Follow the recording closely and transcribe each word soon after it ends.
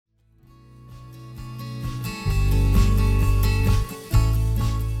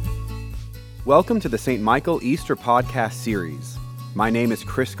Welcome to the St. Michael Easter Podcast Series. My name is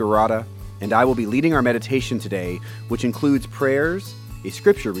Chris Garata, and I will be leading our meditation today, which includes prayers, a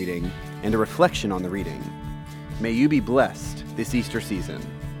scripture reading, and a reflection on the reading. May you be blessed this Easter season.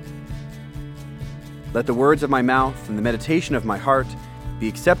 Let the words of my mouth and the meditation of my heart be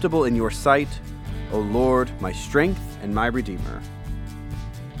acceptable in your sight, O Lord, my strength and my Redeemer.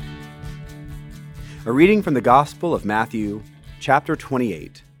 A reading from the Gospel of Matthew, chapter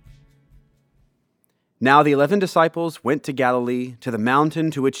 28. Now the 11 disciples went to Galilee, to the mountain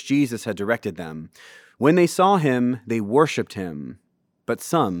to which Jesus had directed them. When they saw him, they worshipped him, but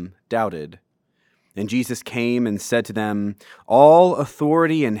some doubted. And Jesus came and said to them, "All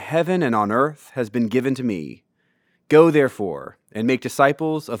authority in heaven and on earth has been given to me. Go therefore and make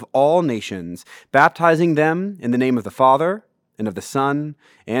disciples of all nations, baptizing them in the name of the Father, and of the Son,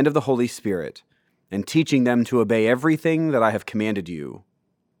 and of the Holy Spirit, and teaching them to obey everything that I have commanded you.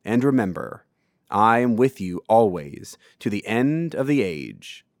 And remember, I am with you always, to the end of the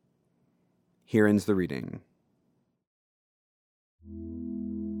age." Here ends the reading.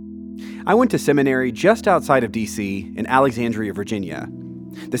 I went to seminary just outside of D.C. in Alexandria, Virginia.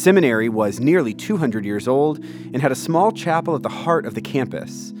 The seminary was nearly 200 years old and had a small chapel at the heart of the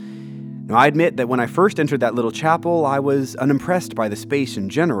campus. Now, I admit that when I first entered that little chapel, I was unimpressed by the space in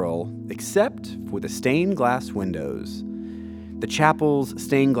general, except for the stained glass windows. The chapel's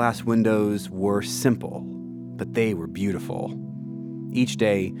stained glass windows were simple, but they were beautiful. Each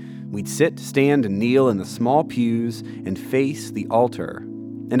day, we'd sit, stand, and kneel in the small pews and face the altar.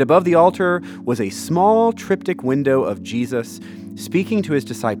 And above the altar was a small triptych window of Jesus speaking to his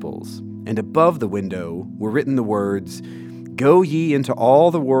disciples. And above the window were written the words, "Go ye into all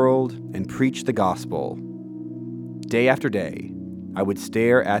the world and preach the gospel." Day after day, I would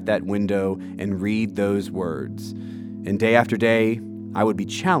stare at that window and read those words. And day after day, I would be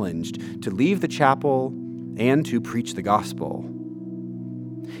challenged to leave the chapel and to preach the gospel.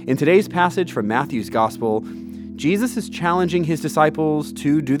 In today's passage from Matthew's gospel, Jesus is challenging his disciples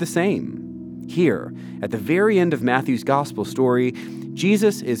to do the same. Here, at the very end of Matthew's gospel story,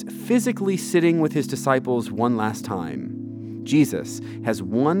 Jesus is physically sitting with his disciples one last time. Jesus has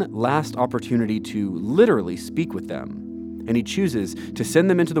one last opportunity to literally speak with them. And he chooses to send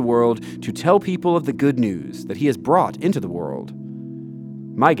them into the world to tell people of the good news that he has brought into the world.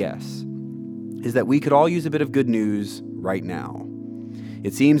 My guess is that we could all use a bit of good news right now.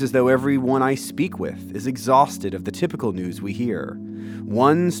 It seems as though everyone I speak with is exhausted of the typical news we hear.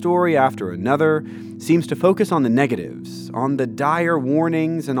 One story after another seems to focus on the negatives, on the dire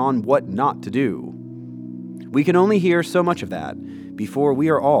warnings, and on what not to do. We can only hear so much of that before we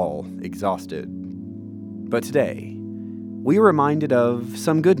are all exhausted. But today, we are reminded of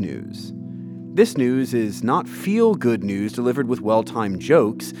some good news. This news is not feel-good news delivered with well-timed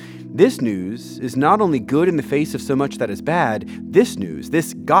jokes. This news is not only good in the face of so much that is bad. This news,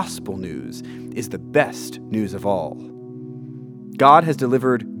 this gospel news, is the best news of all. God has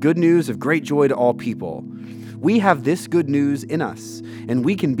delivered good news of great joy to all people. We have this good news in us, and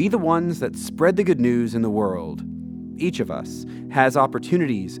we can be the ones that spread the good news in the world. Each of us has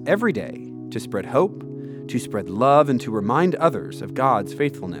opportunities every day to spread hope, to spread love, and to remind others of God's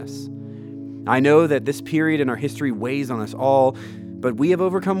faithfulness. I know that this period in our history weighs on us all, but we have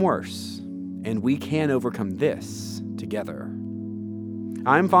overcome worse, and we can overcome this together.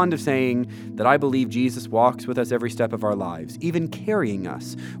 I'm fond of saying that I believe Jesus walks with us every step of our lives, even carrying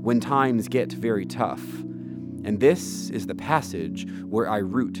us when times get very tough. And this is the passage where I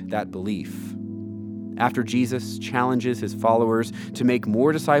root that belief. After Jesus challenges his followers to make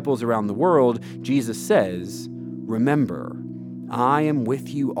more disciples around the world, Jesus says, "Remember, I am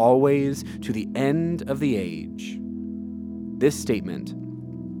with you always to the end of the age." This statement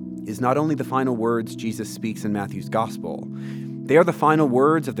is not only the final words Jesus speaks in Matthew's gospel, they are the final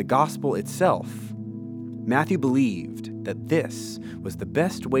words of the gospel itself. Matthew believed that this was the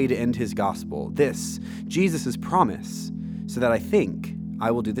best way to end his gospel, this, Jesus' promise, so that I think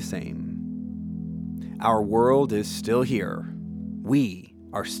I will do the same. Our world is still here. We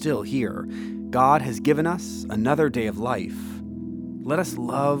are still here. God has given us another day of life. Let us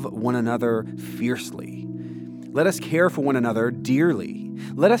love one another fiercely. Let us care for one another dearly.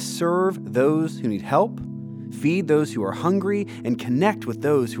 Let us serve those who need help, feed those who are hungry, and connect with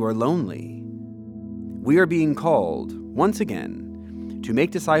those who are lonely. We are being called, once again, to make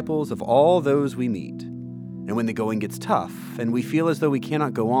disciples of all those we meet. And when the going gets tough and we feel as though we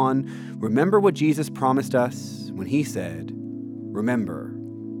cannot go on, remember what Jesus promised us when he said, "Remember,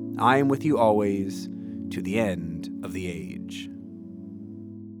 I am with you always to the end of the age."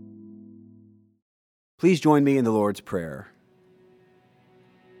 Please join me in the Lord's Prayer.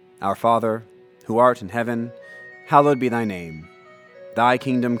 Our Father, who art in heaven, hallowed be thy name. Thy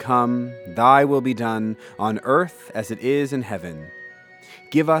kingdom come, thy will be done, on earth as it is in heaven.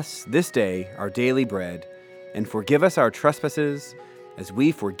 Give us this day our daily bread, and forgive us our trespasses, as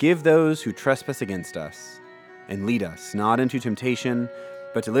we forgive those who trespass against us. And lead us not into temptation,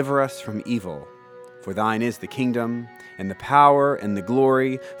 but deliver us from evil. For thine is the kingdom, and the power, and the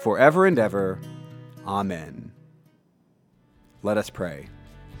glory, forever and ever. Amen. Let us pray.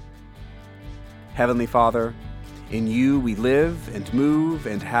 Heavenly Father, in you we live and move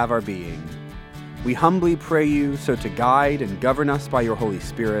and have our being. We humbly pray you so to guide and govern us by your Holy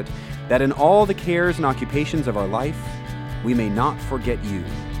Spirit, that in all the cares and occupations of our life, we may not forget you,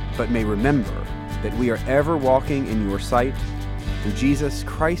 but may remember that we are ever walking in your sight. Through Jesus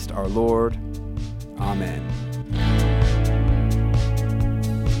Christ our Lord. Amen.